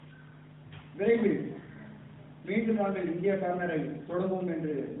விரைவில் மீண்டும் நாங்கள் இந்திய கார்னரை தொடங்குவோம்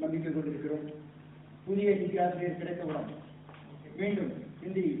என்று நம்பிக்கை கொண்டிருக்கிறோம். புதிய ஹிந்தி ஆசிரியர் கிடைத்தவுடன் மீண்டும்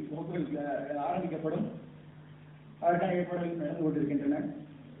ஹிந்தி வகுப்புகள் ஆரம்பிக்கப்படும். அதற்கான ஏற்பாடுகள் நடந்து கொண்டிருக்கின்றன.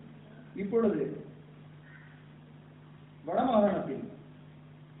 இப்பொழுது வடமாகாணத்தில்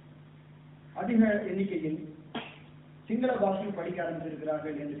அதிக எண்ணிக்கையில் சிங்கள பாஷையில் படிக்க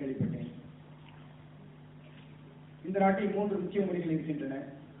ஆரம்பித்திருக்கிறார்கள் என்று கேள்விப்பட்டேன். இந்த நாட்டில் 3 முக்கிய மொழிகள் இருக்கின்றன.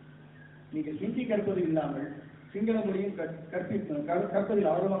 நீங்கள் ஹிந்தி கற்பது இல்லாமல் சிங்கள மொழியும் கற்பதில்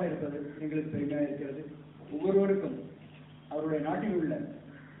ஆர்வமாக இருப்பது எங்களுக்கு பெருமையாக இருக்கிறது. ஒவ்வொருவருக்கும் அவருடைய நாட்டில் உள்ள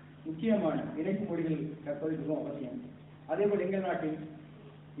முக்கியமான இணைப்பு மொழிகள் கற்பது மிகவும் அவசியம். அதேபோல் எங்கள் நாட்டில்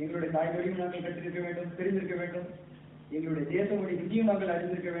எங்களுடைய தாய்மொழியும் நாங்கள் கற்றிருக்க வேண்டும், தெரிந்திருக்க வேண்டும். எங்களுடைய தேச மொழி ஹிந்தியும் நாங்கள்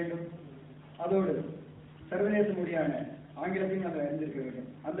அறிந்திருக்க வேண்டும். அதோடு சர்வதேச மொழியான ஆங்கிலத்தையும் நாங்கள் அறிந்திருக்க வேண்டும்.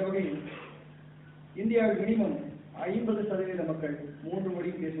 அந்த வகையில் இந்தியாவில் மினிமம் 50% மக்கள் 3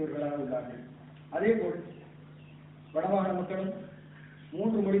 மொழியும் பேசுபவர்களாக உள்ளார்கள். அதேபோல் வடமாகாண மக்களும்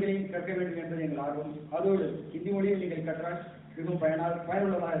 3 மொழிகளையும் கற்க வேண்டும் என்பது எங்கள் ஆர்வம். அதோடு ஹிந்தி மொழியை நீங்கள் கற்றால் மிகவும்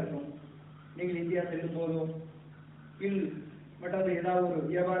பயனுள்ளதாக இருக்கும். நீங்கள் இந்தியா செல்லும் போதோ மற்றது ஏதாவது ஒரு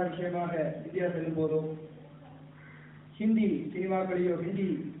வியாபார விஷயமாக இந்தியா செல்லும் போதோ ஹிந்தி சினிமாக்களையோ ஹிந்தி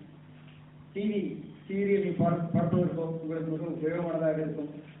டிவி சீரியலை பார்ப்பதற்கோ உங்களுக்கு மிகவும் உபயோகமானதாக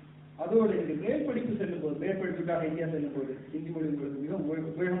இருக்கும். அதோடு நீங்கள் மேற்படிப்பு செல்லும் போது, மேற்படிப்புக்காக இந்தியா செல்லும் போது ஹிந்தி மொழி உங்களுக்கு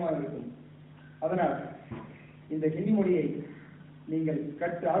மிகவும் உபயோகமாக இருக்கும். அதனால் இந்த ஹிந்தி மொழியை நீங்கள்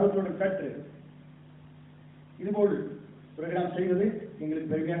ஆர்வத்துடன் கற்று இதுபோல் புரோகிராம் செய்வது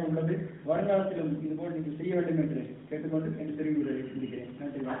எங்களுக்கு பெருமையாக உள்ளது. வருங்காலத்திலும் இதுபோல் நீங்கள் செய்ய வேண்டும் என்று கேட்டுக்கொண்டு என்று தெரிவிக்கிறேன்.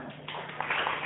 நன்றி.